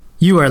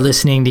You are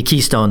listening to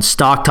Keystone's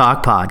Stock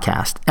Talk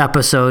Podcast,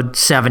 episode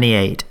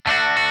 78.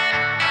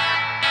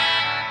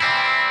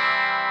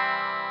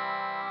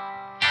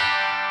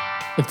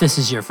 If this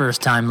is your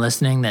first time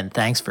listening, then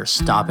thanks for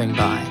stopping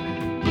by.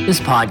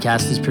 This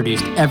podcast is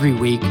produced every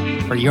week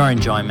for your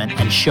enjoyment,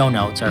 and show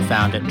notes are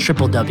found at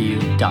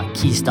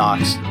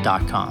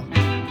www.keystocks.com.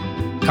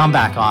 Come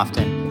back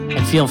often,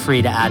 and feel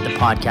free to add the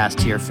podcast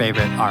to your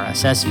favorite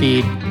RSS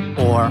feed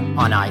or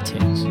on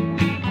iTunes.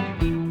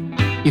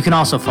 You can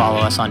also follow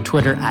us on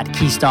Twitter at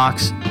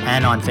Keystocks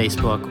and on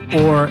Facebook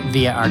or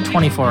via our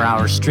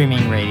 24-hour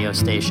streaming radio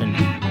station,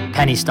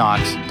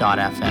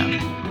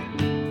 pennystocks.fm.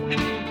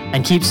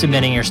 And keep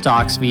submitting your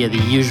stocks via the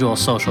usual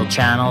social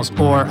channels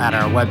or at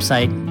our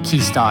website,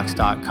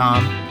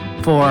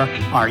 keystocks.com, for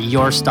our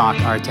Your Stock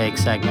Our Take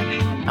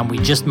segment. And we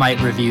just might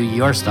review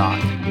your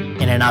stock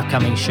in an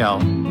upcoming show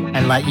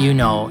and let you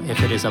know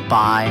if it is a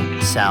buy,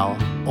 sell,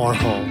 or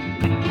hold.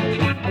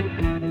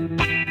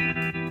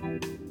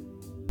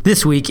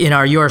 This week in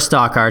our Your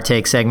Stock Our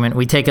Take segment,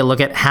 we take a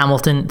look at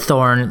Hamilton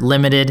Thorne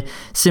Limited,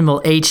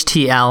 symbol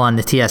HTL on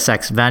the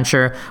TSX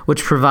Venture,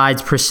 which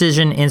provides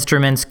precision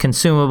instruments,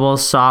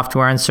 consumables,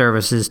 software, and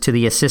services to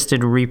the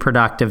assisted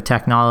reproductive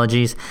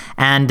technologies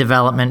and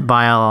development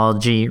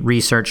biology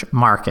research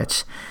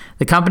markets.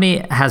 The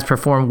company has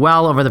performed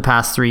well over the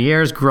past 3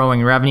 years,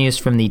 growing revenues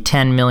from the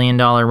 $10 million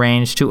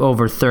range to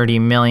over $30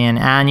 million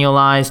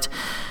annualized.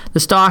 The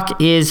stock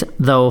is,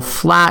 though,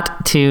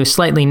 flat to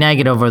slightly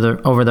negative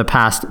over the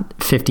past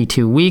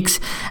 52 weeks,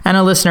 and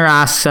a listener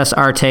asks us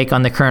our take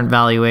on the current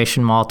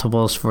valuation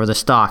multiples for the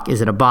stock. Is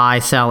it a buy,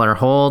 sell, or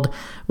hold?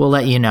 We'll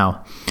let you know.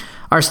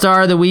 Our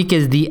star of the week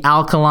is the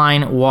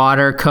Alkaline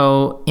Water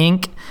Co.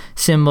 Inc.,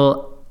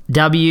 symbol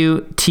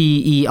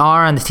WTER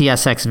on the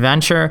TSX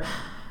Venture,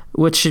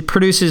 which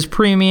produces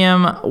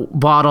premium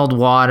bottled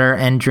water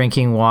and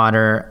drinking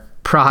water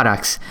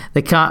products.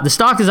 The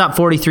stock is up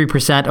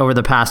 43% over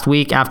the past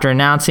week after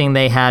announcing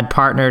they had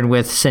partnered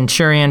with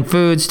Centurion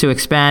Foods to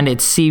expand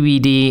its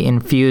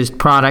CBD-infused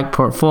product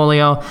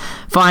portfolio.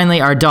 Finally,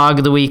 our dog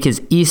of the week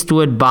is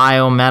Eastwood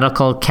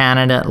Biomedical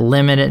Canada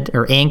Limited,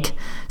 or Inc.,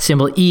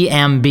 symbol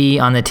EMB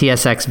on the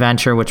TSX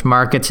Venture, which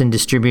markets and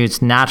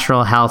distributes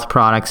natural health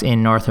products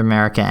in North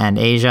America and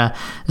Asia.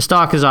 The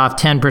stock is off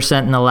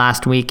 10% in the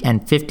last week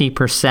and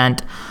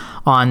 50%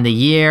 on the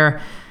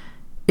year.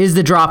 Is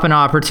the drop an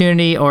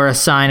opportunity or a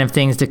sign of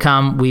things to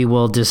come? We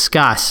will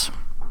discuss.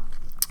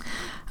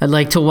 I'd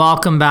like to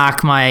welcome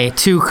back my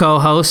two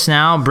co-hosts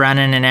now,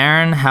 Brennan and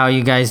Aaron. How are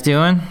you guys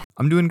doing?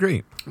 I'm doing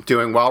great.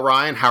 Doing well,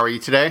 Ryan. How are you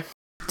today?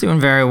 Doing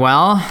very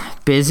well.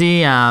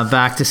 Busy,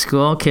 back to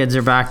school. Kids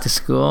are back to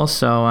school,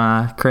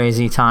 so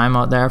crazy time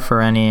out there for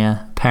any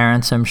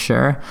parents, I'm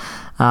sure.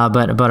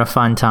 But a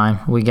fun time.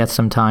 We get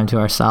some time to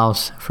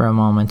ourselves for a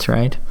moment,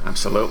 right?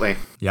 Absolutely.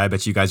 Yeah, I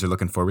bet you guys are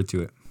looking forward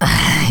to it.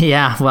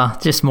 Yeah, well,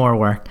 just more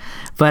work.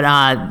 But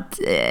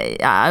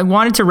I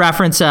wanted to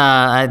reference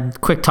a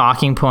quick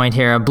talking point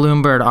here, a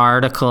Bloomberg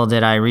article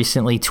that I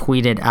recently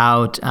tweeted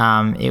out.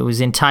 It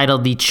was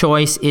entitled, "The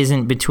Choice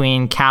Isn't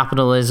Between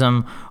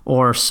Capitalism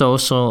or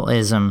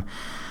Socialism."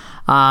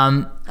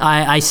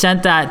 I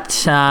sent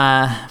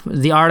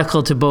the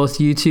article to both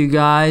you two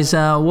guys.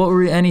 What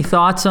were any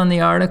thoughts on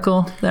the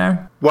article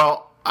there?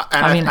 Well,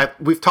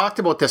 we've talked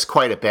about this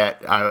quite a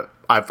bit.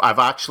 I've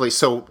actually,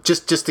 so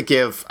just to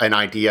give an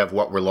idea of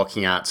what we're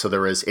looking at. So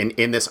there is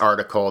in this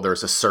article,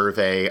 there's a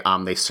survey.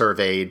 They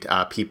surveyed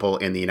people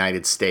in the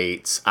United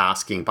States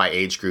asking by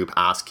age group,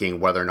 asking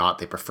whether or not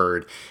they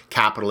preferred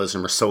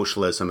capitalism or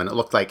socialism. And it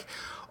looked like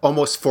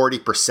almost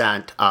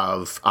 40%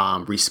 of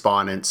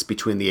respondents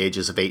between the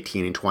ages of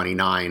 18 and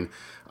 29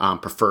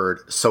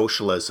 preferred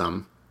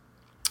socialism.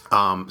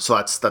 So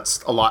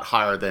that's a lot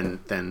higher than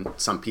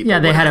some people. Yeah,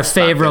 they had a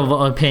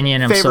favorable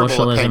opinion of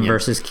socialism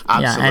versus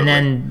absolutely. Yeah, and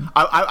then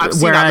I've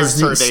seen other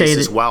surveys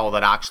as well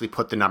that actually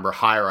put the number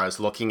higher. I was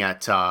looking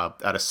at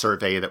a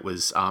survey that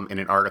was in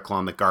an article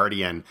on The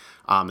Guardian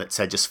that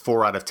said just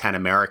 4 out of 10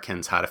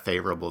 Americans had a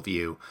favorable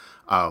view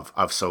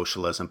of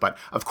socialism. But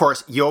of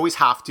course, you always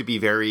have to be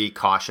very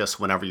cautious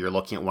whenever you're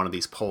looking at one of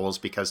these polls,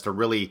 because to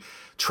really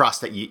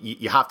trust that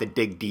you have to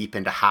dig deep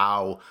into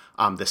how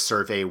the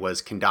survey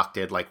was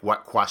conducted, like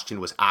what question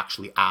was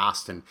actually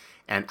asked and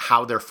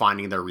how they're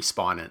finding their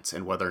respondents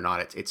and whether or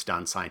not it's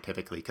done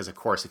scientifically. Because of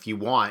course, if you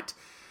want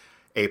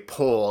a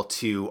poll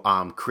to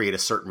create a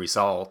certain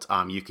result,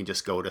 you can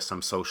just go to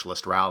some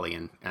socialist rally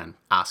and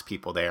ask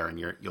people there, and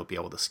you'll be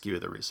able to skew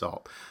the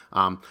result.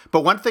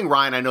 But one thing,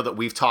 Ryan, I know that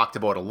we've talked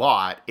about a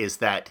lot is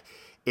that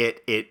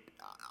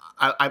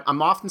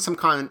I'm often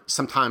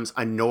sometimes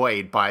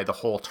annoyed by the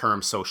whole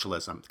term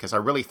socialism, because I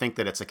really think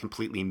that it's a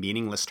completely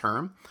meaningless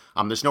term.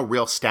 There's no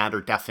real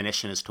standard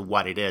definition as to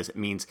what it is. It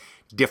means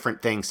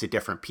different things to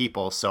different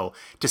people. So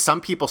to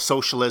some people,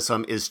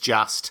 socialism is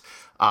just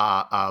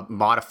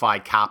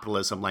modified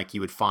capitalism like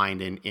you would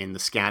find in the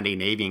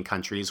Scandinavian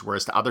countries,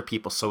 whereas to other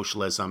people,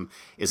 socialism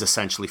is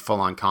essentially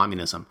full-on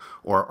communism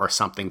or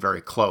something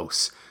very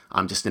close.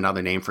 Just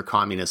another name for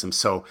communism.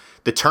 So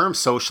the term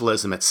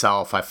socialism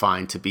itself, I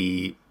find to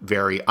be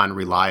very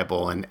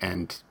unreliable, and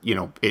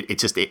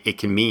it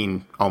can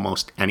mean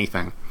almost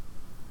anything.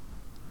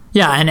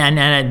 Yeah,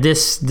 and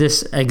this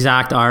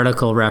exact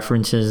article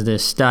references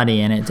this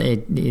study, and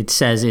it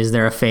says, is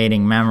there a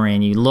fading memory?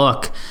 And you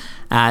look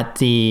at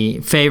the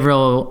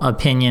favorable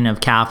opinion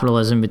of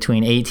capitalism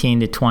between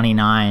 18 to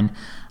 29.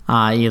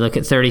 You look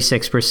at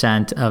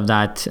 36% of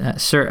that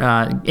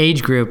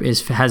age group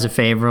has a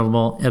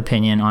favorable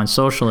opinion on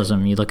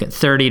socialism. You look at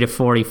 30 to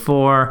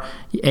 44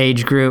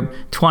 age group,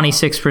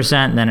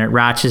 26%. Then it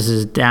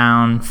ratchets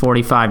down.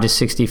 45 to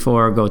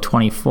 64 go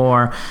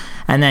 24,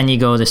 and then you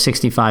go to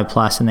 65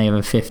 plus, and they have a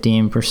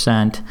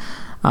 15%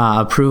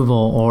 approval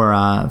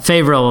or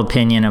favorable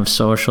opinion of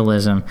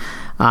socialism.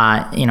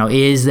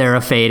 Is there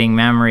a fading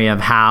memory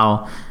of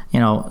how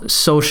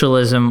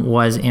socialism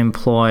was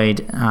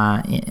employed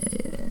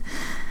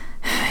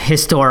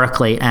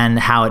historically and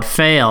how it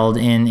failed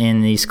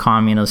in these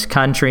communist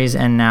countries?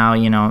 And now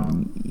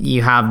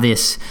you have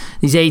these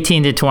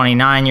 18 to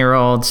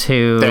 29-year-olds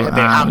who they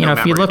have no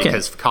if you look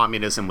because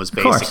communism was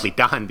basically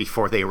done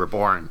before they were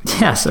born.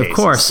 Yes, of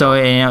course. So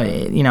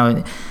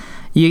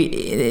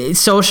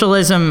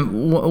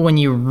socialism, when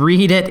you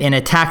read it in a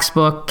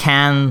textbook,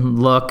 can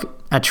look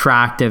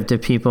attractive to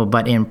people,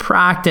 but in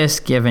practice,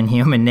 given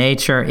human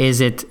nature,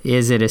 is it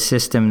a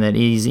system that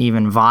is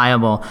even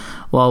viable?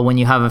 Well, when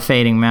you have a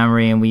fading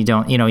memory, and you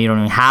don't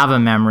even have a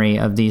memory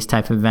of these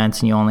type of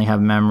events, and you only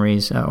have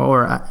memories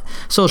or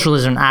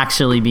socialism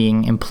actually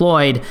being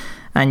employed,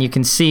 and you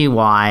can see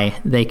why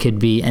they could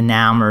be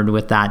enamored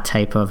with that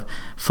type of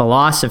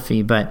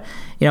philosophy. But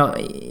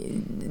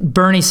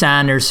Bernie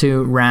Sanders,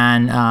 who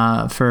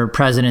ran for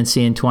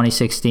presidency in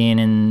 2016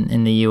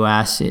 in the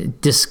U.S.,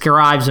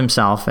 describes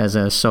himself as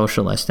a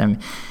socialist.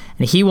 And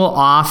he will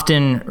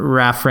often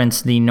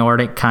reference the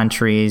Nordic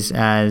countries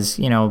as,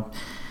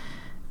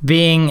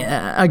 being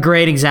a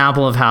great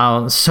example of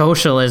how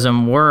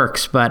socialism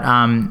works. But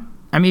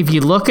if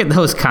you look at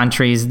those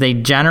countries, they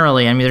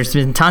generally, there's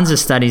been tons of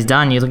studies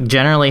done. You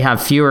generally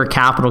have fewer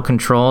capital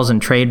controls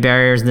and trade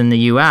barriers than the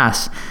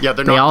U.S. Yeah,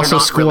 they're not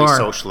really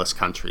socialist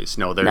countries.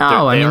 No,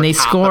 they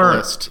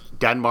score.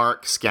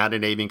 Denmark,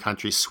 Scandinavian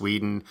countries,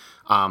 Sweden.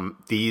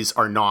 These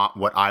are not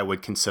what I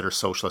would consider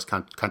socialist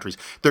countries.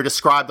 They're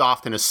described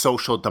often as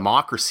social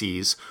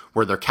democracies,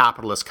 where they're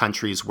capitalist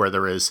countries, where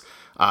there is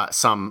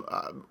some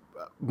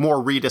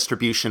more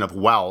redistribution of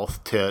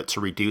wealth to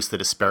reduce the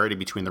disparity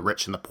between the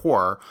rich and the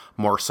poor,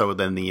 more so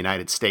than the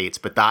United States.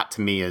 But that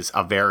to me is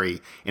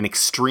an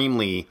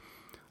extremely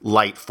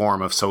light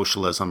form of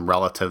socialism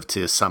relative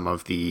to some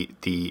of the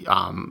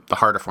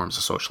harder forms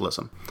of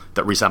socialism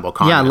that resemble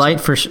communism. Yeah,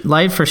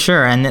 light for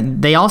sure.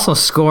 And they also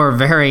score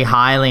very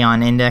highly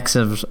on index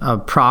of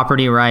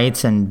property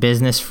rights and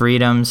business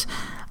freedoms.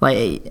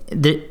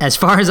 As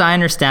far as I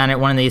understand it,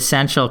 one of the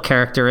essential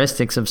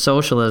characteristics of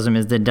socialism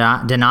is the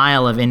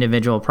denial of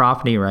individual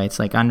property rights.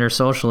 Like under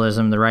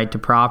socialism, the right to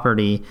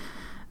property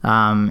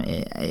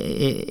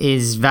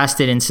is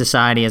vested in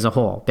society as a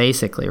whole,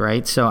 basically,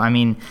 right? So,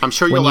 I'm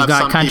sure you'll have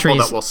some people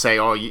that will say,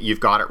 "Oh, you've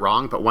got it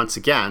wrong." But once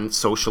again,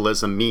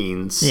 socialism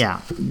means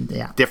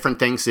different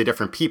things to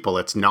different people.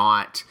 It's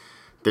not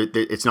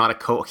a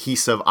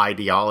cohesive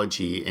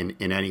ideology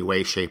in any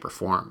way, shape, or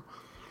form.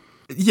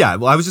 Yeah,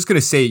 well, I was just going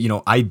to say,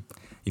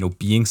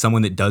 being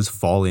someone that does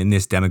fall in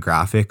this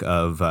demographic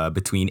of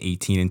between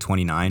 18 and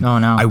 29,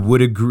 I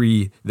would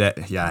agree that,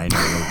 I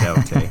know, no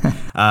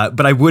doubt,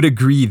 but I would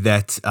agree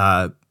that,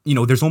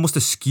 there's almost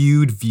a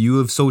skewed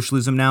view of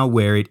socialism now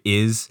where it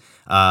is,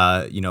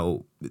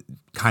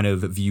 kind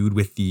of viewed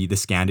with the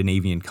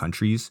Scandinavian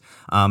countries.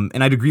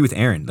 And I'd agree with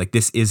Aaron,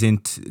 this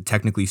isn't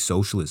technically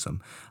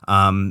socialism.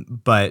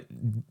 But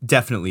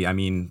definitely,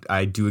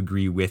 I do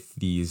agree with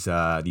these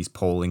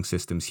polling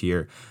systems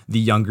here. The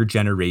younger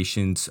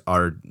generations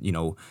are,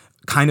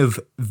 kind of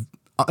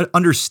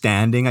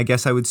understanding, I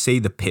guess I would say,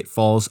 the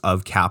pitfalls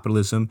of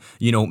capitalism.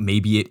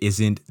 Maybe it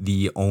isn't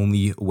the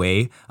only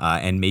way,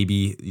 and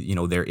maybe,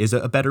 there is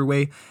a better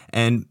way.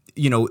 And,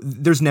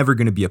 there's never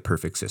going to be a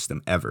perfect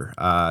system ever.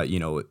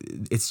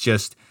 It's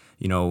just,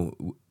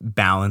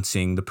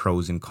 balancing the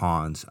pros and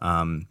cons.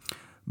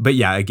 But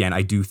yeah, again,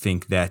 I do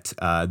think that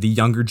the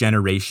younger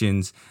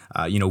generations,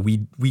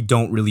 we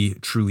don't really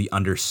truly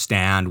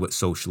understand what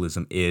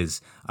socialism is.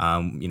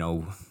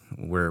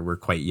 We're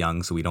quite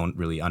young, so we don't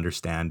really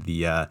understand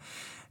the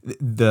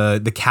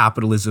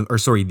capitalism,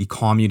 the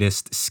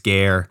communist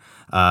scare,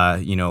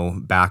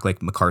 back like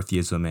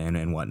McCarthyism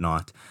and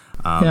whatnot.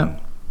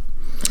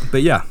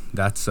 But yeah,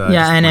 that's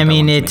and I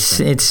mean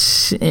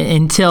it's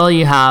until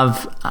you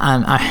have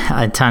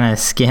a ton of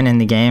skin in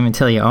the game,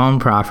 until you own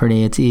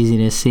property, it's easy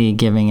to see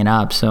giving it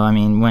up. So I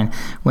mean,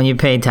 when you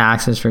pay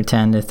taxes for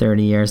 10 to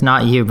 30 years,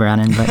 not you,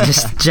 Brennan, but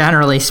just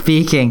generally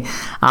speaking,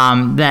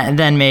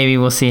 then maybe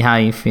we'll see how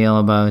you feel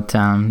about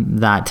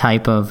that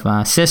type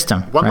of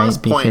system. One right?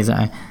 last point.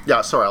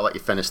 Sorry, I'll let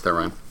you finish there,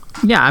 Ryan.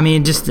 Yeah, I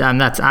mean, just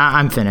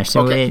I'm finished.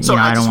 Okay, so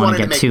I don't want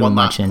to get too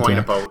much into it.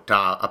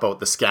 About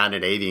the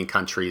Scandinavian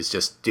countries.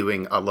 Just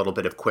doing a little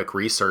bit of quick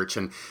research,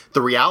 and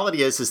the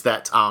reality is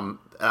that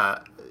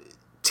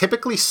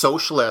typically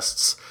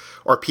socialists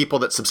or people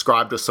that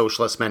subscribe to a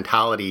socialist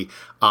mentality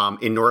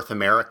in North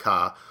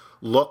America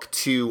look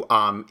to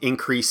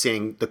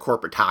increasing the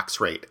corporate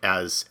tax rate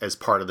as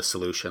part of the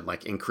solution,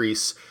 like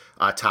increase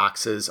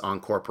taxes on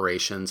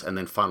corporations and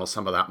then funnel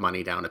some of that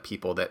money down to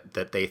people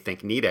that they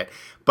think need it.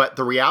 But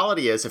the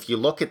reality is, if you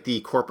look at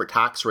the corporate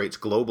tax rates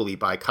globally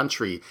by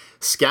country,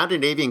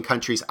 Scandinavian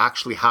countries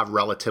actually have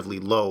relatively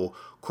low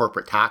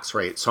corporate tax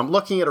rates. So I'm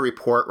looking at a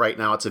report right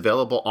now. It's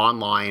available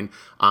online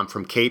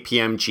from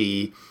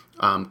KPMG,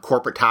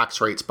 corporate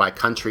tax rates by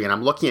country. And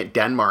I'm looking at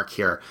Denmark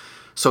here.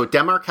 So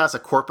Denmark has a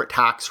corporate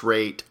tax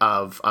rate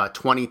of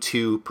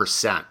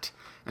 22%.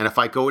 And if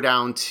I go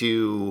down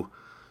to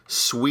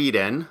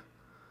Sweden,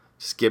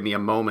 just give me a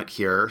moment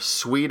here.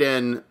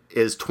 Sweden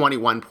is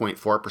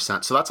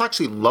 21.4%. So that's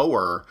actually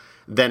lower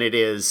than it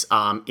is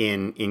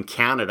in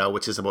Canada,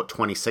 which is about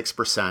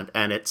 26%.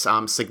 And it's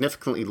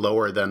significantly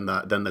lower than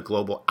the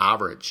global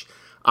average.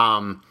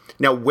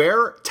 Now,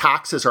 where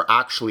taxes are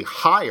actually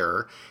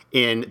higher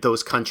in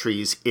those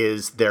countries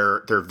is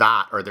their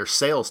VAT or their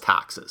sales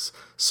taxes.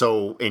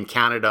 So in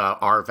Canada,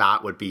 our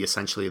VAT would be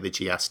essentially the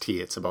GST.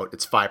 It's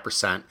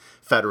 5%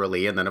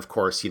 federally, and then of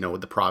course,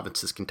 the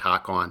provinces can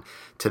tack on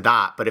to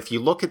that. But if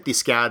you look at the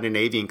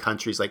Scandinavian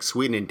countries like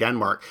Sweden and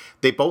Denmark,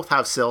 they both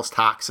have sales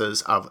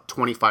taxes of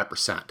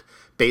 25%,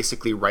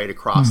 basically right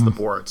across the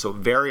board. So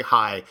very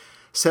high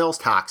sales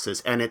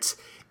taxes, and it's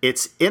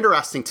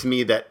interesting to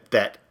me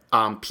that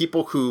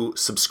people who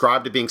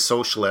subscribe to being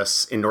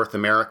socialists in North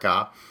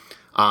America,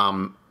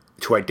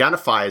 to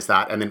identify as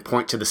that and then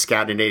point to the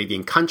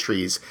Scandinavian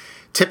countries,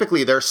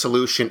 typically their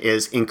solution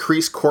is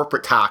increase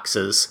corporate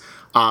taxes,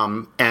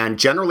 and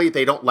generally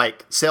they don't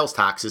like sales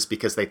taxes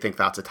because they think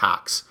that's a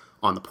tax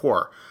on the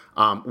poor.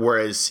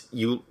 Whereas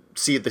you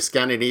see the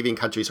Scandinavian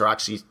countries are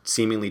actually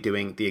seemingly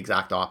doing the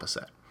exact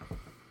opposite.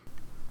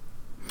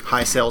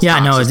 High sales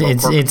taxes, low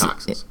corporate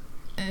taxes.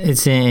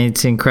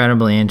 It's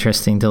incredibly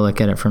interesting to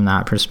look at it from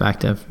that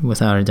perspective,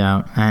 without a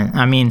doubt. And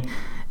I mean,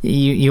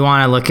 you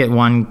want to look at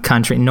one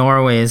country.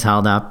 Norway is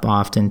held up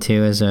often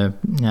too as a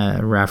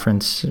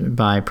reference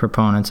by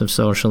proponents of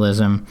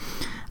socialism,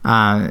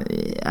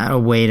 a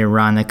way to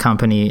run a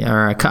company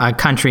or a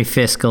country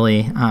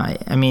fiscally.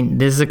 I mean,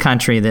 this is a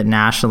country that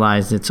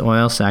nationalized its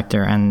oil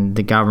sector, and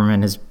the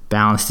government has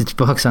balanced its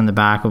books on the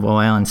back of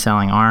oil and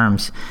selling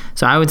arms.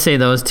 So I would say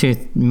those two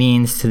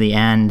means to the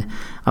end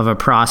of a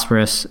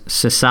prosperous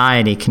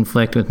society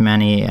conflict with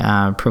many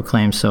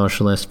proclaimed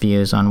socialist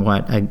views on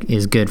what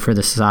is good for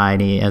the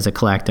society as a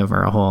collective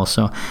or a whole.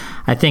 So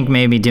I think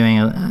maybe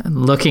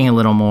looking a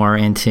little more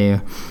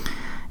into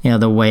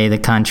the way the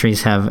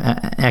countries have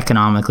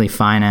economically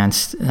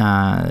financed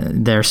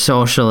their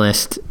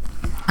socialist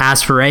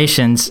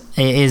aspirations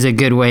is a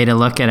good way to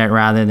look at it,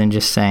 rather than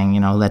just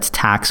saying, let's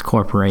tax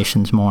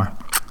corporations more.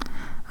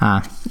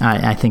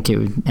 I think it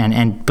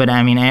would, but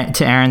I mean,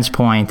 to Aaron's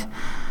point,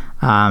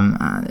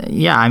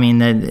 I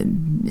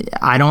mean,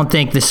 I don't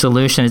think the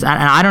solution is, and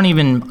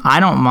I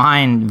don't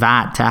mind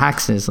VAT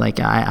taxes. Like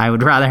I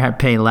would rather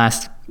pay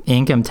less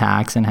income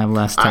tax and have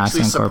less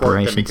tax on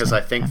corporations. Because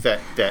I think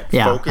that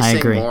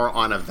focusing more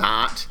on a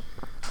VAT,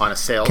 on a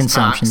sales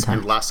tax,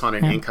 and less on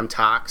an income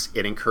tax,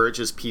 it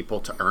encourages people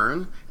to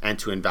earn and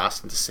to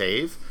invest and to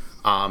save,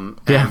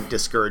 and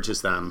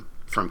discourages them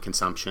from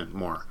consumption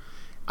more,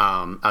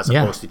 as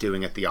opposed to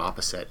doing it the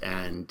opposite.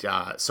 And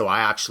so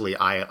I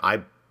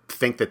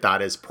think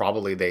that is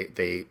probably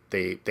they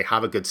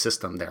have a good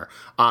system there.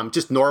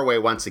 Just Norway,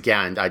 once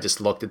again, I just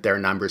looked at their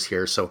numbers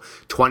here. So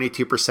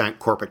 22%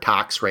 corporate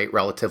tax rate,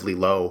 relatively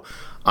low,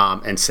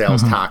 and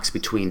sales tax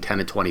between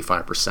 10 and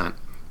 25%,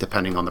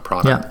 depending on the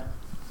product.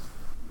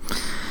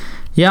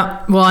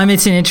 Yeah. Well, I mean,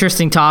 it's an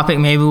interesting topic.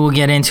 Maybe we'll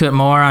get into it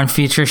more on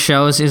future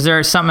shows. Is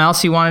there something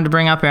else you wanted to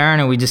bring up,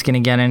 Aaron, or are we just going to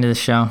get into the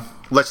show?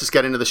 Let's just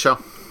get into the show.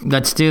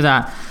 Let's do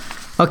that.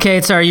 Okay,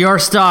 it's our Your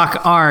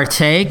Stock, Our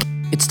Take.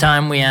 It's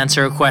time we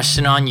answer a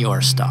question on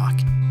your stock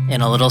in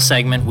a little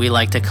segment we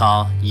like to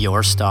call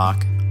Your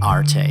Stock,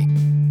 Our Take.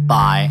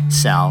 Buy,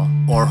 sell,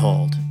 or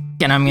hold.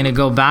 And I'm going to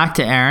go back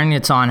to Aaron.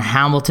 It's on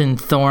Hamilton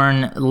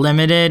Thorne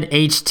Limited,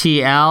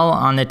 HTL,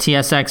 on the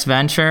TSX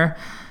Venture.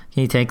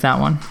 Can you take that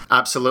one?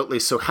 Absolutely.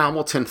 So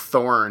Hamilton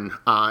Thorne,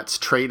 it's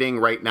trading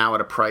right now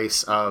at a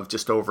price of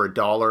just over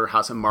 $1,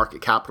 has a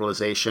market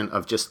capitalization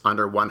of just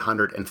under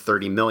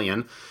 $130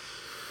 million.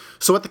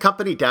 So what the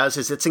company does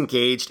is it's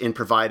engaged in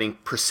providing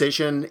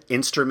precision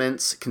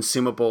instruments,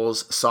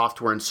 consumables,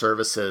 software, and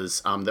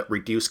services that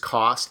reduce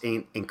cost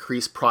and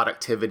increase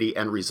productivity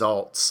and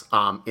results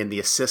in the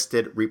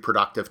assisted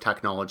reproductive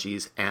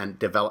technologies and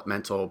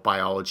developmental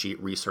biology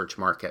research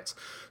markets.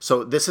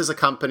 So this is a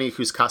company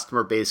whose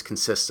customer base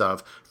consists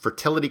of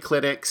fertility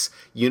clinics,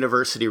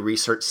 university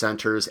research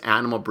centers,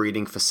 animal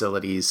breeding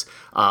facilities,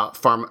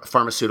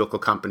 pharmaceutical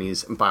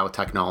companies, and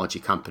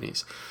biotechnology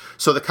companies.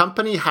 So the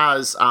company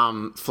has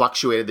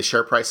fluctuated, the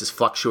share price has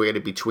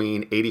fluctuated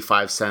between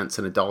 85 cents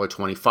and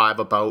 $1.25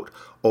 about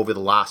over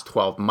the last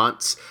 12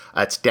 months.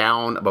 It's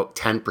down about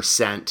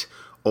 10%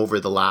 over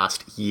the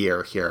last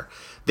year here.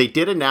 They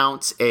did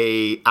announce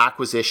a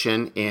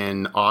acquisition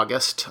in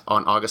August.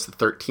 On August the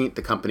 13th,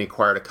 the company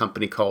acquired a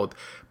company called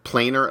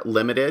Planer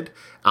Limited.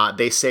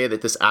 They say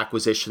that this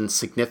acquisition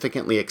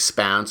significantly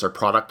expands our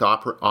product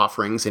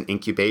offerings in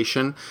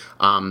incubation,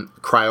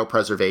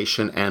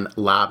 cryopreservation, and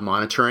lab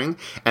monitoring.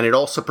 And it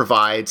also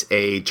provides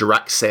a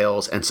direct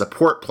sales and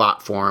support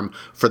platform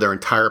for their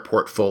entire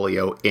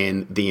portfolio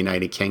in the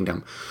United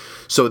Kingdom.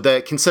 So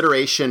the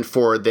consideration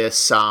for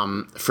this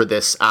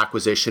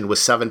acquisition was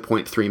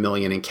 $7.3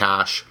 million in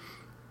cash,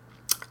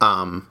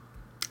 and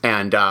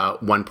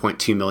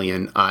 $1.2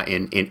 million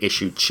in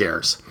issued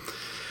shares.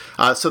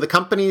 So the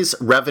company's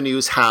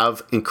revenues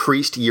have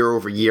increased year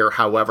over year.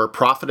 However,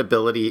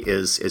 profitability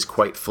is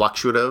quite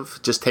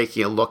fluctuative. Just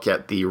taking a look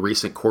at the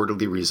recent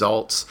quarterly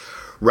results,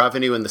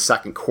 revenue in the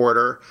second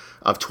quarter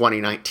of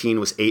 2019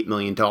 was $8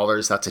 million.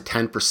 That's a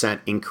 10%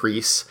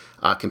 increase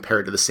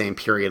compared to the same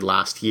period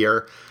last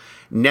year.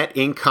 Net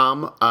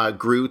income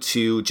grew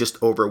to just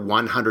over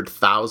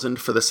 $100,000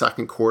 for the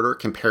second quarter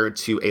compared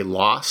to a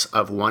loss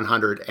of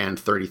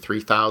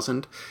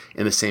 $133,000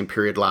 in the same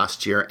period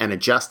last year. And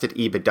adjusted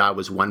EBITDA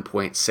was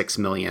 $1.6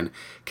 million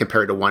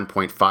compared to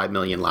 $1.5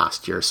 million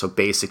last year. So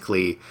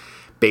basically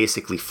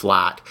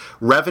flat.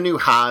 Revenue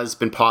has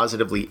been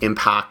positively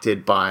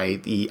impacted by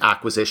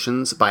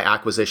acquisitions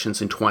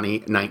in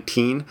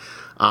 2019.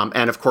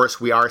 And of course,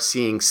 we are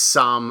seeing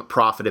some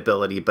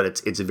profitability, but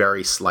it's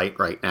very slight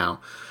right now.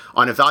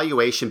 On a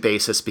valuation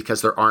basis,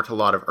 because there aren't a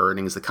lot of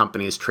earnings, the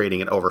company is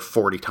trading at over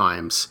 40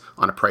 times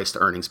on a price to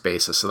earnings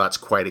basis. So that's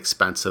quite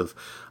expensive.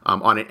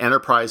 On an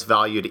enterprise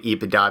value to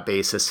EBITDA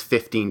basis,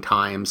 15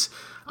 times,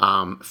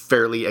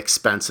 fairly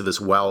expensive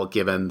as well,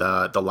 given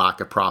the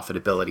lack of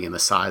profitability and the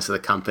size of the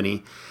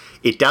company.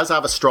 It does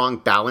have a strong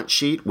balance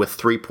sheet with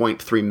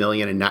 $3.3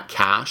 million in net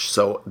cash.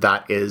 So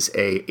that is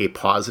a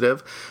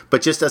positive.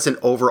 But just as an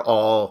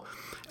overall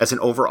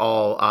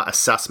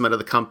assessment of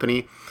the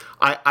company,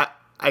 I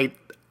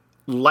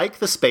like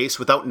the space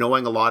without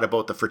knowing a lot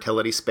about the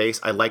fertility space.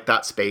 I like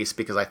that space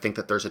because I think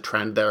that there's a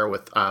trend there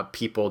with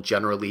people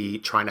generally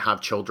trying to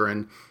have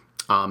children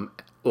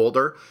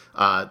older.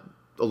 A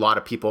lot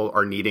of people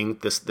are needing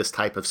this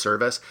type of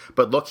service.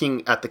 But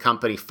looking at the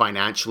company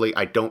financially,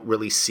 I don't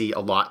really see a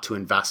lot to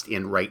invest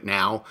in right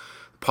now.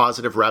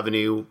 Positive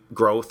revenue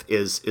growth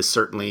is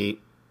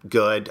certainly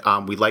good.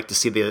 We'd like to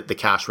see the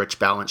cash-rich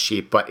balance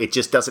sheet, but it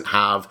just doesn't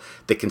have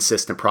the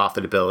consistent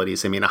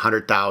profitabilities. I mean,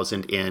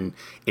 $100,000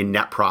 in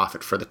net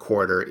profit for the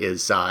quarter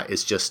is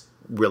just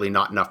really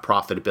not enough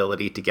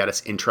profitability to get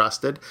us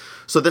interested.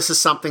 So this is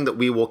something that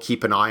we will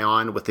keep an eye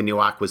on with the new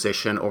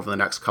acquisition over the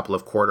next couple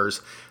of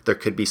quarters. There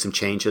could be some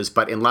changes,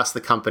 but unless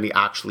the company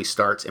actually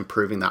starts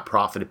improving that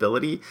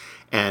profitability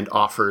and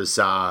offers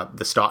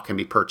the stock can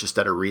be purchased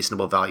at a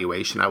reasonable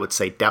valuation, I would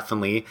say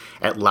definitely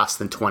at less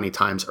than 20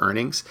 times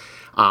earnings.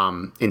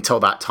 Until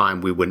that time,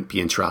 we wouldn't be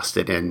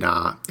interested in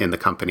the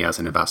company as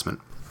an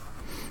investment.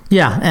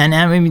 Yeah, and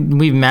I mean,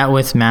 we've met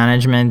with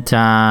management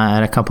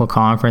at a couple of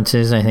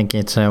conferences. I think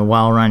it's a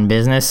well-run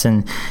business,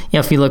 and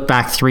if you look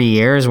back 3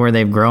 years where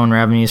they've grown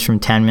revenues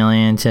from 10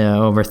 million to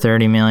over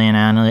 30 million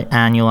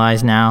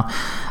annualized now,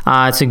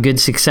 it's a good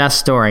success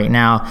story.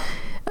 Now,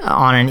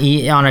 on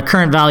a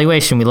current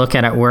valuation, we look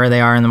at it where they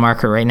are in the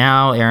market right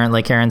now.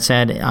 Like Aaron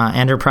said,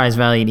 enterprise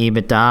valued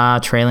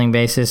EBITDA trailing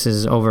basis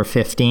is over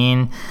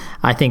 15.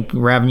 I think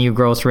revenue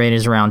growth rate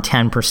is around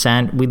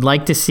 10%. We'd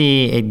like to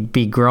see it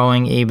be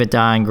growing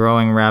EBITDA and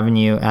growing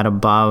revenue at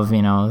above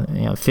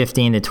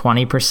 15 to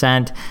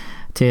 20%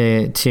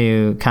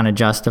 to kind of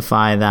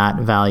justify that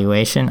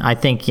valuation. I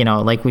think,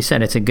 like we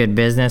said, it's a good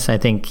business. I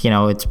think,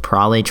 it's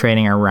probably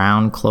trading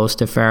around close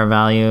to fair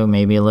value,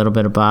 maybe a little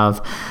bit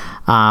above.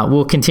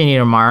 We'll continue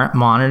to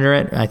monitor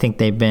it. I think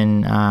they've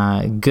been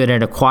good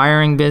at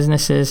acquiring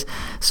businesses,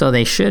 so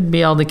they should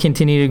be able to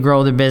continue to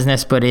grow the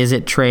business, but is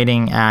it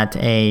trading at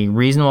a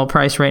reasonable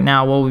price right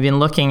now? Well, we've been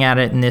looking at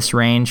it in this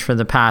range for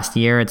the past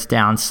year. It's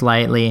down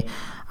slightly.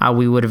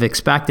 We would have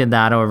expected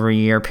that over a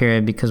year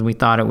period because we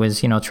thought it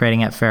was,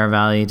 trading at fair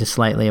value to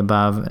slightly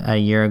above a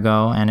year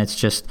ago, and it's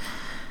just...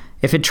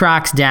 If it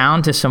tracks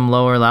down to some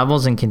lower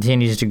levels and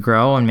continues to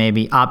grow and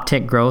maybe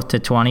uptick growth to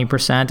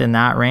 20% in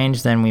that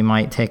range, then we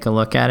might take a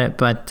look at it.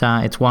 But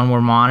it's one we're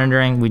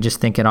monitoring. We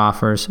just think it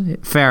offers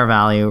fair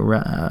value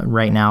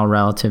right now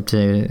relative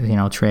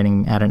to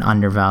trading at an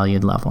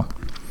undervalued level.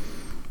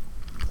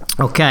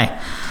 Okay.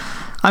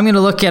 I'm going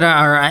to look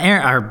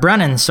at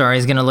Brennan is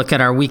going to look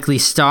at our weekly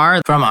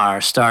star. From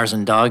our Stars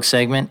and Dogs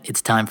segment, it's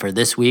time for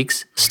this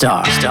week's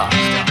Star.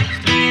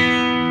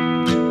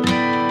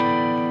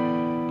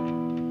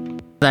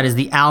 That is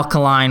the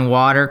Alkaline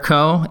Water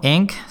Co.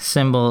 Inc.,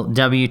 symbol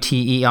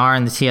WTER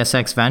in the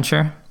TSX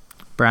Venture.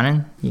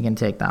 Brennan, you can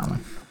take that one.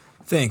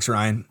 Thanks,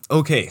 Ryan.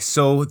 Okay,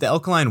 so the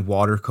Alkaline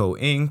Water Co.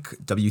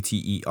 Inc.,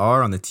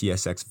 WTER on the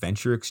TSX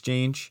Venture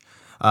Exchange.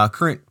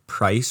 Current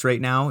price right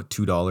now,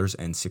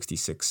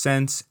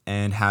 $2.66,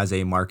 and has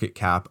a market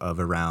cap of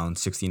around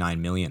 $69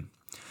 million.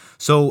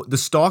 So the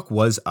stock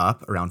was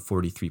up around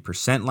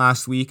 43%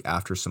 last week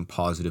after some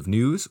positive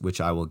news,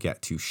 which I will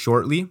get to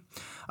shortly.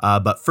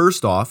 But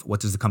first off, what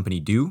does the company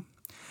do?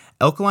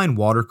 Alkaline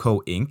Water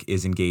Co. Inc.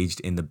 is engaged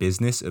in the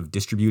business of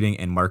distributing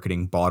and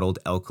marketing bottled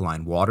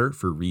alkaline water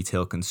for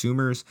retail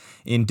consumers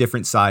in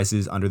different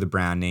sizes under the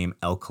brand name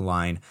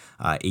Alkaline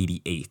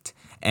 88.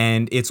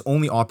 And it's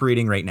only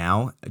operating right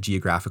now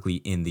geographically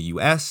in the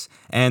US,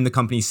 and the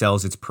company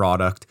sells its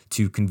product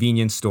to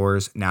convenience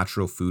stores,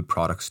 natural food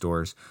product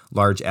stores,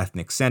 large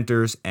ethnic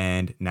centers,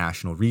 and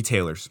national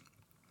retailers.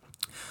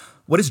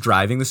 What is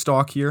driving the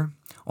stock here?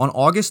 On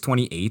August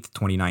 28,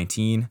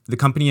 2019, the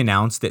company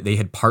announced that they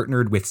had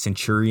partnered with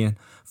Centurion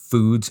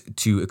Foods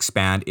to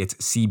expand its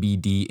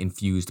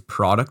CBD-infused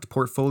product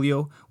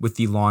portfolio with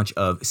the launch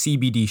of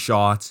CBD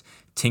shots,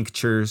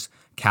 tinctures,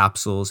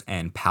 capsules,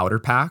 and powder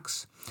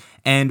packs.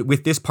 And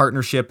with this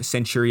partnership,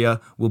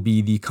 Centuria will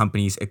be the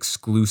company's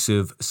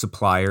exclusive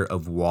supplier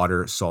of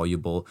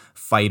water-soluble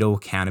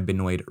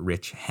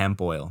phytocannabinoid-rich hemp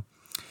oil.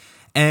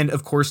 And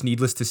of course,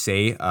 needless to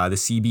say, the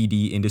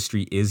CBD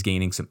industry is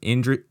gaining some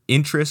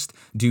interest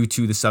due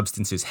to the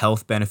substance's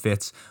health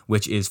benefits,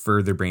 which is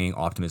further bringing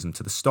optimism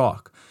to the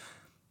stock.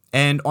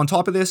 And on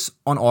top of this,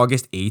 on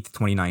August 8th,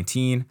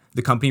 2019,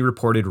 the company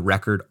reported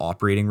record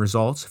operating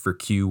results for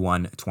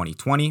Q1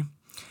 2020.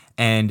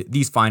 And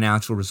these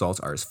financial results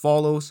are as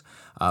follows.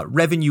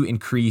 Revenue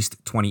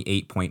increased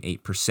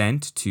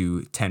 28.8%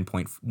 to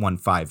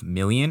 $10.15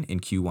 million in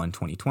Q1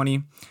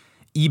 2020.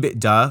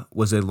 EBITDA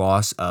was a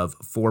loss of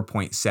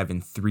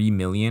 $4.73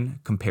 million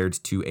compared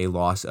to a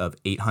loss of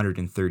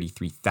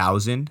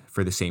 $833,000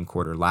 for the same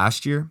quarter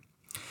last year.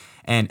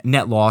 And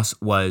net loss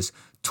was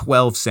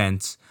 12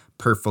 cents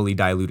per fully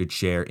diluted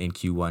share in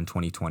Q1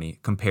 2020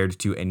 compared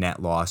to a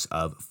net loss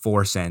of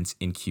 4 cents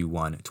in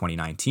Q1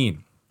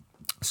 2019.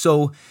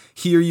 So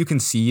here you can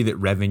see that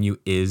revenue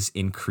is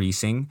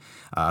increasing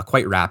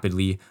quite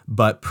rapidly,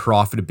 but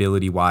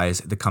profitability-wise,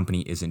 the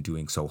company isn't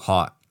doing so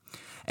hot.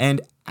 And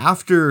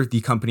after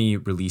the company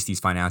released these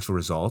financial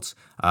results,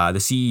 the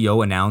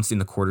CEO announced in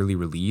the quarterly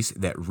release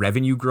that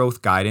revenue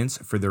growth guidance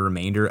for the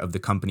remainder of the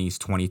company's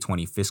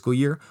 2020 fiscal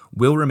year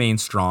will remain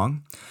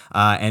strong.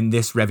 And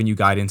this revenue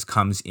guidance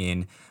comes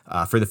in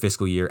for the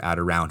fiscal year at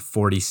around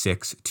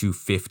 $46 to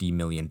 $50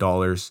 million,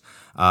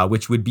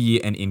 which would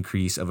be an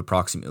increase of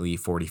approximately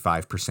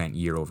 45%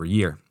 year over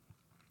year.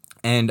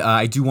 And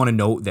I do want to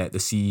note that the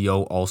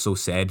CEO also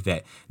said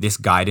that this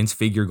guidance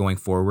figure going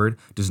forward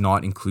does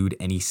not include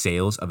any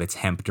sales of its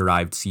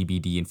hemp-derived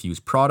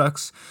CBD-infused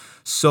products.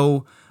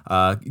 So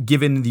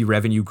given the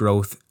revenue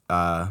growth,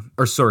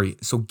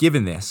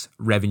 given this,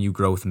 revenue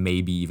growth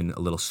may be even a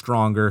little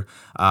stronger,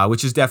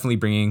 which is definitely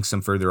bringing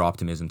some further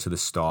optimism to the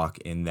stock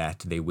in that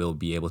they will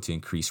be able to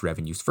increase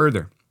revenues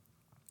further.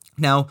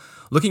 Now,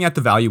 looking at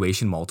the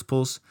valuation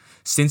multiples,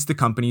 since the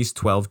company's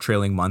 12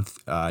 trailing month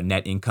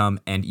net income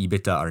and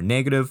EBITDA are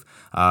negative,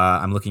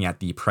 I'm looking at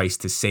the price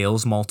to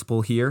sales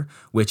multiple here,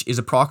 which is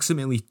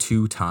approximately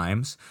 2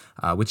 times,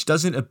 which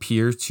doesn't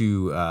appear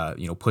to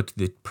put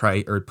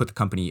the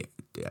company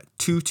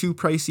too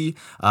pricey,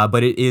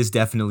 but it is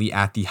definitely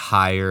at the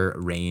higher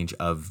range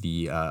of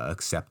the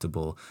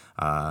acceptable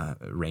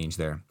range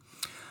there.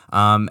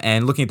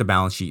 And looking at the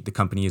balance sheet, the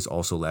company is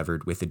also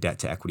levered with a debt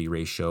to equity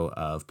ratio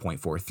of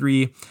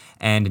 0.43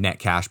 and a net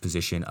cash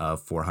position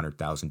of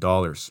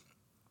 $400,000.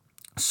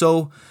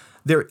 So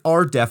there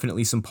are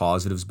definitely some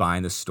positives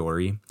behind the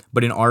story,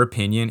 but in our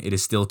opinion, it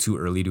is still too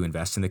early to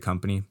invest in the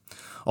company.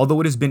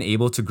 Although it has been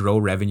able to grow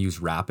revenues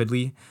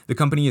rapidly, the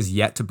company is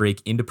yet to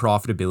break into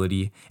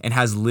profitability and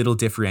has little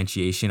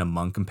differentiation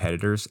among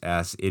competitors,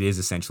 as it is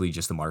essentially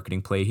just a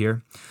marketing play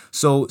here.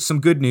 So some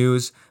good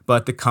news,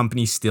 but the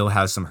company still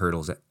has some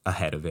hurdles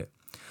ahead of it.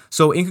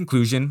 So in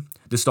conclusion,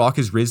 the stock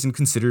has risen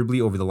considerably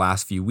over the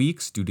last few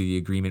weeks due to the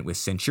agreement with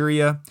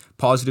Centuria,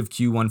 positive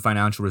Q1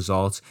 financial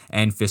results,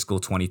 and fiscal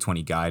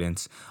 2020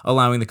 guidance,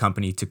 allowing the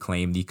company to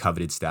claim the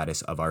coveted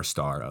status of our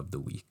star of the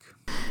week.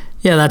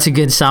 Yeah, that's a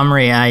good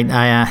summary.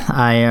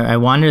 I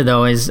wonder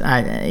though,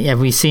 have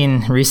we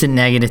seen recent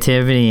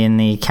negativity in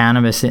the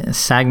cannabis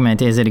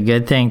segment? Is it a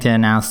good thing to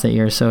announce that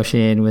you're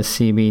associated with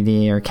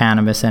CBD or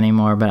cannabis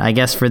anymore? But I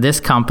guess for this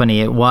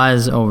company, it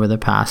was over the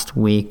past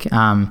week.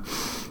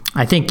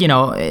 I think,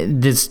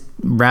 this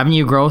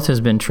revenue growth has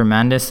been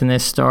tremendous in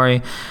this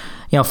story.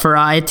 for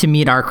it to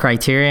meet our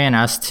criteria and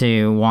us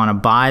to want to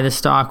buy the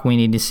stock, we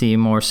need to see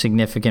more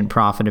significant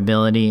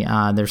profitability.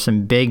 There's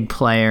some big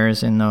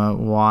players in the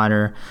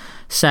water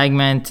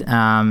segment,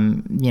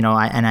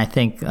 I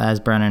think, as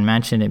Brennan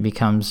mentioned, it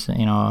becomes,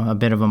 a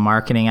bit of a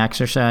marketing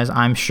exercise.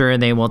 I'm sure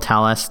they will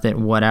tell us that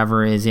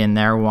whatever is in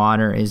their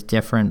water is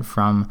different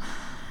from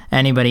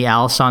anybody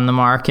else on the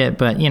market,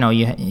 but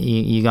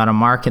you got to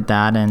market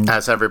that, and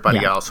as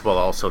everybody else will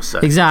also say.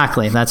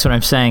 Exactly, that's what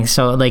I'm saying.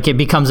 So it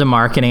becomes a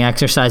marketing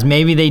exercise.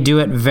 Maybe they do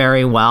it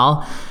very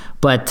well,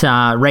 but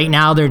right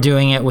now they're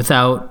doing it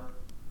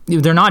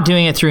they're not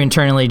doing it through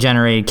internally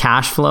generated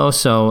cash flow.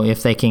 So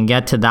if they can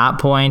get to that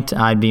point,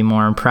 I'd be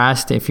more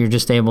impressed. If you're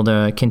just able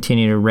to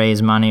continue to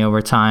raise money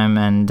over time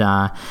and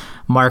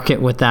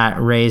market with that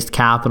raised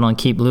capital and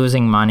keep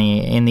losing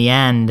money, in the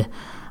end,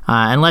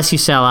 unless you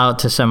sell out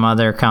to some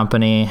other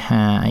company,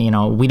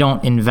 we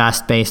don't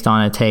invest based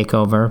on a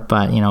takeover,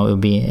 but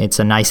it's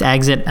a nice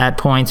exit at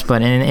points.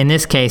 But in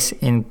this case,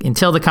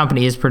 until the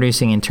company is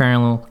producing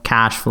internal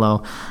cash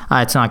flow,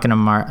 it's not going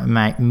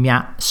to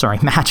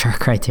match our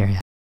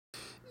criteria.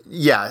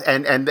 Yeah,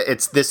 and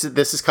this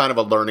is kind of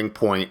a learning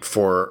point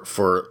for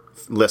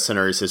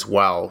listeners as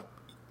well.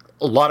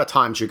 A lot of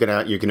times you're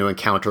gonna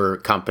encounter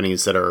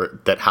companies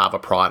that have a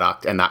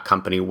product, and that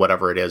company,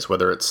 whatever it is,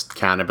 whether it's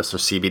cannabis or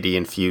CBD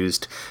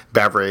infused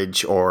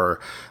beverage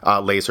or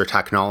laser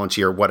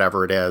technology or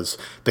whatever it is,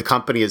 the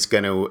company is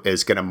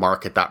gonna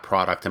market that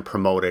product and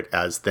promote it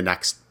as the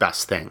next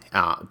best thing.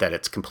 That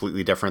it's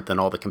completely different than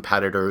all the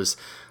competitors.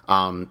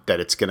 That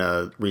it's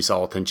gonna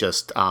result in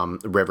just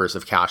rivers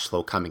of cash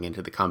flow coming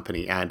into the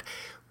company, and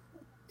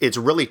it's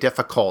really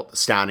difficult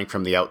standing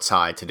from the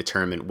outside to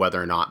determine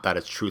whether or not that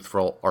is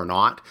truthful or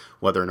not,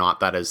 whether or not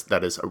that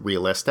is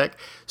realistic.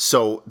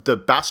 So the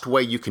best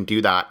way you can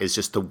do that is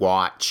just to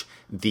watch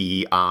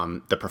the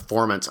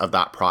performance of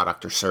that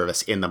product or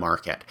service in the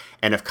market.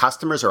 And if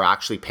customers are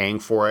actually paying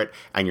for it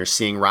and you're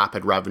seeing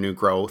rapid revenue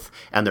growth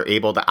and they're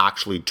able to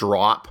actually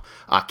drop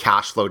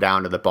cash flow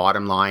down to the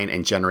bottom line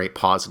and generate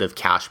positive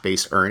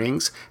cash-based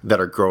earnings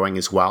that are growing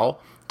as well,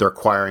 they're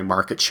acquiring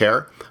market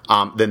share,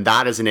 then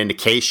that is an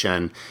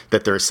indication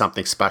that there is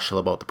something special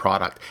about the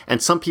product.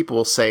 And some people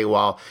will say,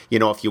 well,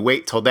 if you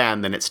wait till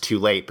then it's too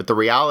late. But the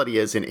reality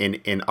is,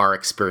 in our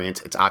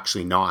experience, it's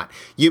actually not.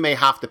 You may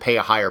have to pay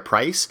a higher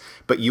price,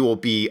 but you will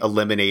be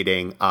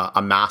eliminating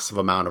a massive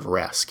amount of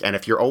risk. And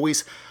if you're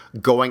always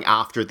going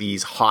after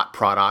these hot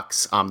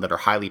products that are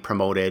highly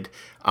promoted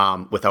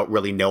without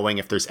really knowing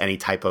if there's any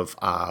type of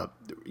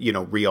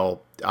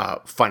real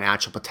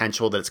financial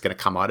potential that's going to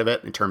come out of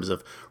it in terms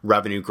of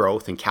revenue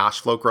growth and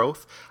cash flow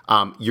growth,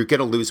 you're going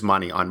to lose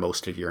money on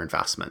most of your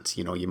investments.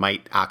 You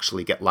might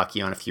actually get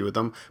lucky on a few of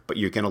them, but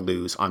you're going to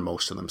lose on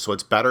most of them. So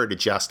it's better to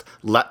just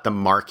let the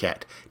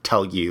market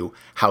tell you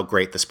how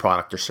great this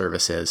product or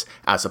service is,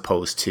 as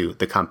opposed to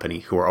the company,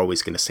 who are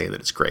always going to say that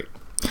it's great.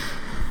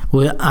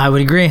 Well, I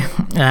would agree.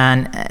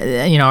 And,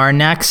 our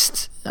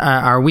next,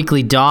 our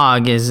weekly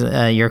dog is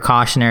your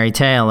cautionary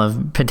tale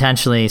of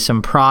potentially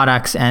some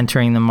products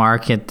entering the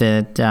market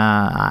that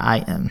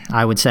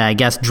I would say, I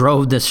guess,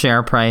 drove the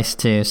share price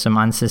to some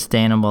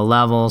unsustainable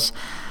levels.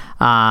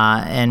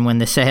 And when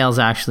the sales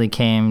actually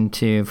came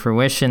to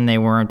fruition, they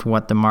weren't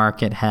what the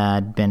market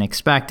had been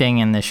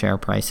expecting, and the share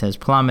price has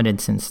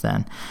plummeted since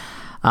then.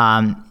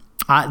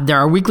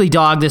 Our weekly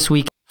dog this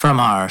week. From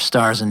our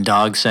Stars and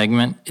Dogs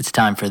segment, it's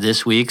time for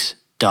this week's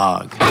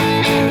dog.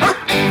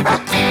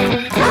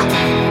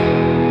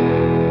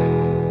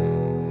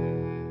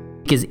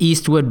 Is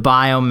Eastwood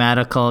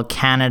Biomedical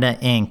Canada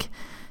Inc.,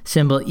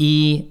 symbol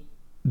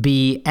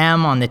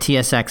EBM on the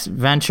TSX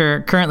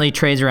Venture. Currently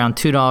trades around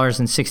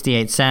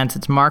 $2.68.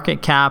 Its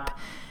market cap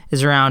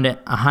is around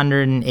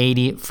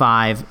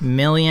 $185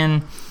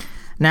 million.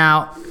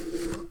 Now,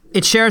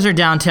 its shares are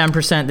down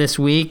 10% this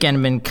week and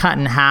have been cut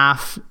in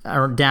half,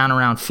 or down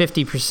around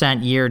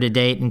 50% year to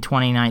date in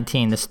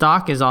 2019. The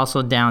stock is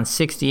also down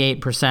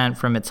 68%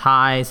 from its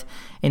highs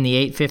in the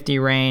 850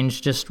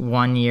 range just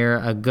 1 year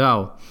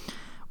ago.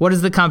 What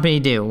does the company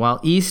do?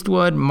 Well,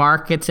 Eastwood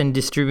markets and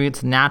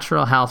distributes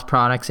natural health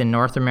products in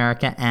North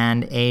America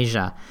and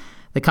Asia.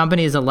 The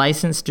company is a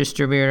licensed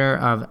distributor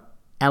of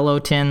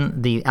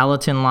Elotin, the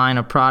Elotin line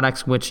of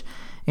products, which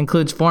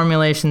includes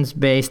formulations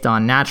based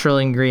on natural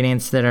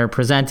ingredients that are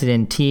presented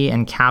in tea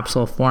and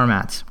capsule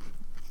formats.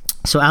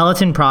 So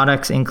Elotin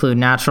products include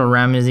natural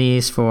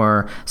remedies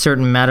for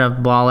certain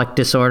metabolic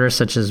disorders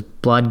such as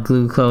blood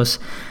glucose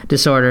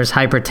disorders,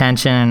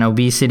 hypertension, and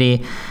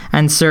obesity,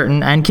 and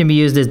can be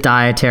used as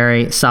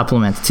dietary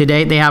supplements. To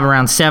date, they have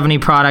around 70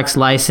 products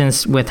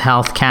licensed with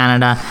Health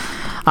Canada.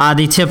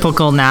 The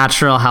typical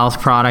natural health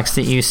products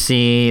that you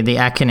see, the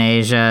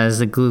echinaceas,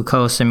 the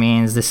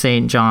glucosamines, the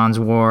St. John's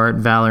wort,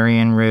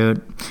 valerian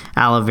root,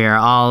 aloe vera,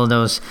 all of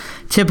those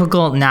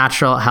typical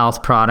natural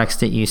health products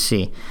that you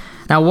see.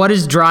 Now, what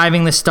is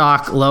driving the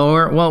stock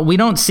lower? Well, we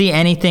don't see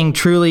anything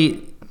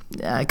truly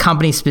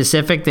company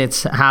specific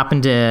that's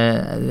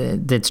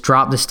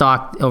dropped the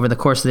stock over the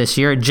course of this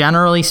year.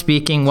 Generally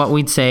speaking, what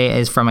we'd say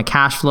is from a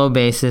cash flow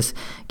basis,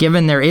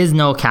 given there is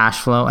no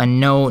cash flow and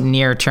no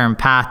near-term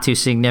path to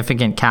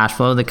significant cash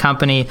flow, the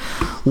company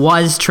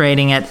was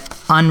trading at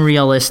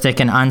unrealistic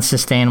and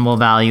unsustainable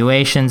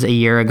valuations a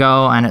year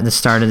ago and at the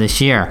start of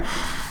this year.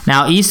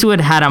 Now,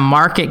 Eastwood had a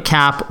market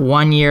cap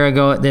 1 year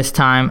ago at this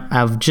time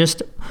of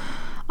just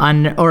over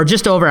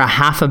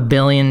 $500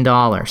 million.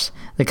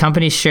 The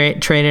company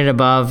traded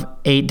above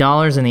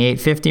 $8 in the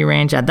 $8.50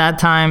 range. At that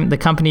time, the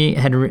company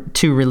had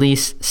to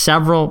release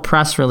several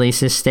press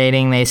releases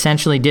stating they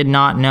essentially did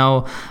not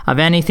know of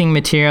anything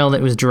material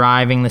that was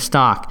driving the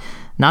stock.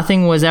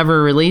 Nothing was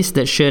ever released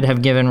that should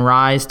have given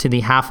rise to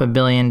the $500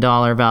 million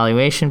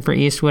valuation for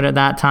Eastwood at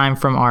that time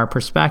from our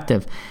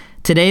perspective.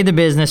 Today, the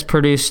business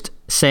produced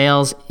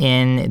sales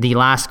in the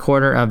last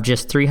quarter of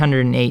just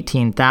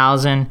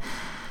 $318,000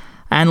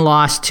 and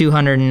lost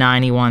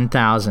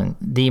 $291,000.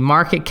 The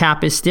market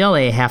cap is still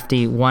a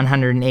hefty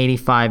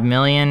 $185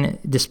 million,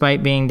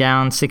 despite being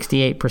down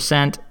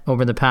 68%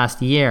 over the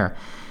past year.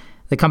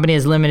 The company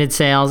has limited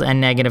sales and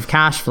negative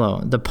cash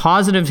flow. The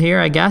positive here,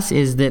 I guess,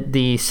 is that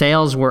the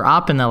sales were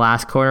up in the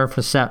last quarter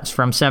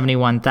from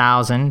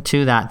 71,000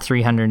 to that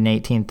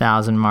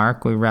 318,000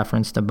 mark we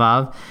referenced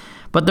above.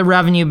 But the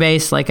revenue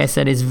base, like I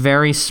said, is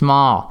very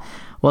small.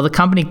 While the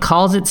company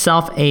calls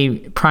itself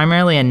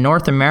primarily a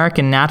North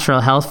American natural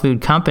health food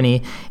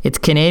company, its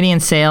Canadian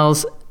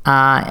sales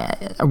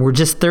were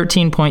just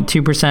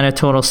 13.2% of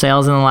total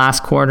sales in the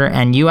last quarter,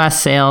 and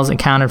U.S. sales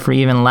accounted for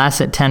even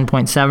less at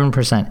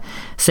 10.7%.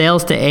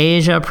 Sales to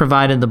Asia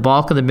provided the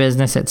bulk of the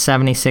business at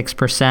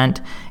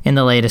 76% in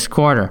the latest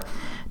quarter.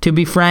 To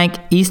be frank,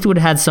 Eastwood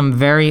had some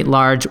very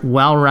large,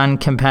 well-run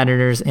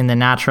competitors in the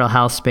natural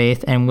health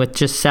space, and with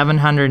just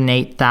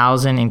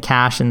 $708,000 in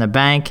cash in the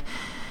bank,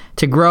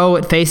 to grow,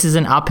 it faces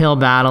an uphill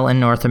battle in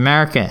North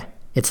America.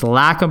 Its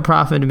lack of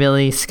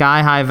profitability,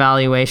 sky-high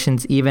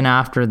valuations even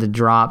after the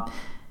drop,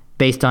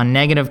 based on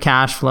negative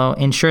cash flow,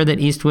 ensure that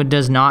Eastwood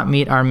does not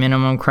meet our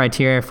minimum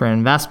criteria for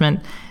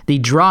investment. The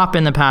drop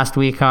in the past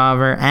week,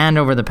 however, and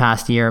over the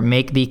past year,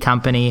 make the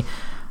company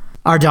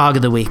our dog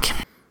of the week.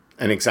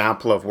 An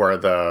example of where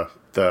the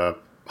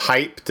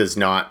hype does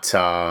not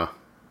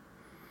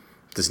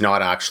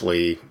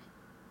actually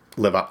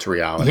live up to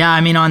reality. Yeah,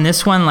 I mean, on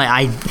this one,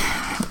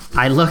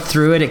 I looked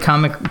through it. It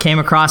came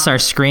across our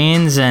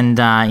screens, and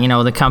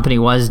the company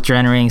was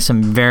generating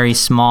some very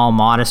small,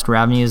 modest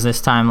revenues this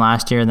time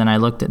last year. Then I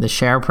looked at the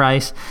share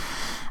price,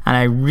 and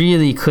I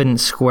really couldn't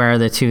square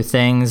the two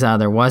things.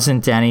 There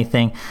wasn't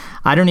anything.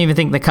 I don't even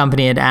think the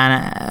company had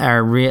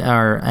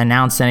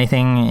announced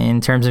anything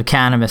in terms of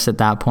cannabis at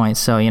that point.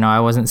 So, I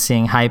wasn't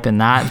seeing hype in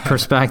that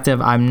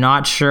perspective. I'm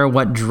not sure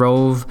what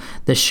drove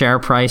the share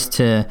price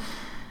to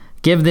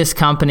give this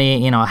company,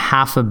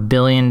 $500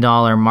 million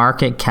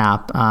market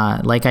cap.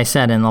 Like I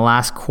said, in the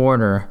last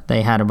quarter,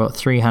 they had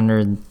about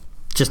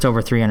just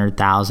over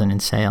 300,000 in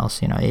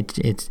sales.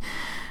 It's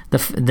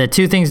the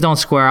two things don't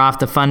square off.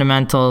 The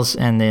fundamentals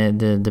and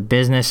the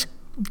business,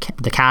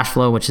 the cash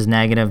flow, which is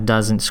negative,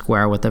 doesn't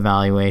square with the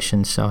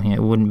valuation. So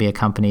it wouldn't be a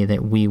company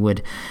that we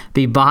would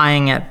be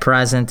buying at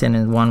present,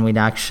 and one we'd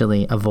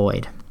actually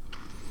avoid.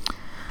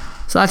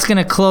 So that's going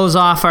to close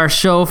off our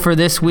show for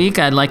this week.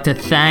 I'd like to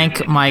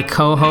thank my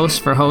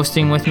co-host for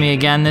hosting with me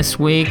again this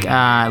week.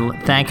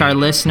 Thank our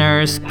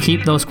listeners.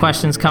 Keep those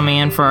questions coming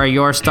in for our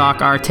Your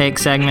Stock, Our Take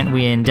segment.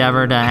 We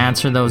endeavor to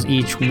answer those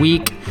each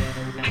week.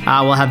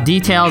 We'll have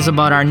details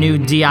about our new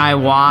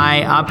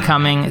DIY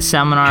upcoming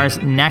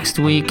seminars next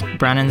week.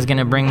 Brennan's going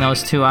to bring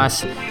those to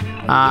us.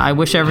 I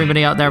wish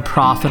everybody out there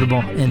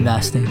profitable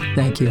investing.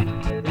 Thank you.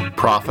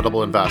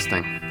 Profitable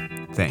investing.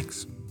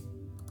 Thanks.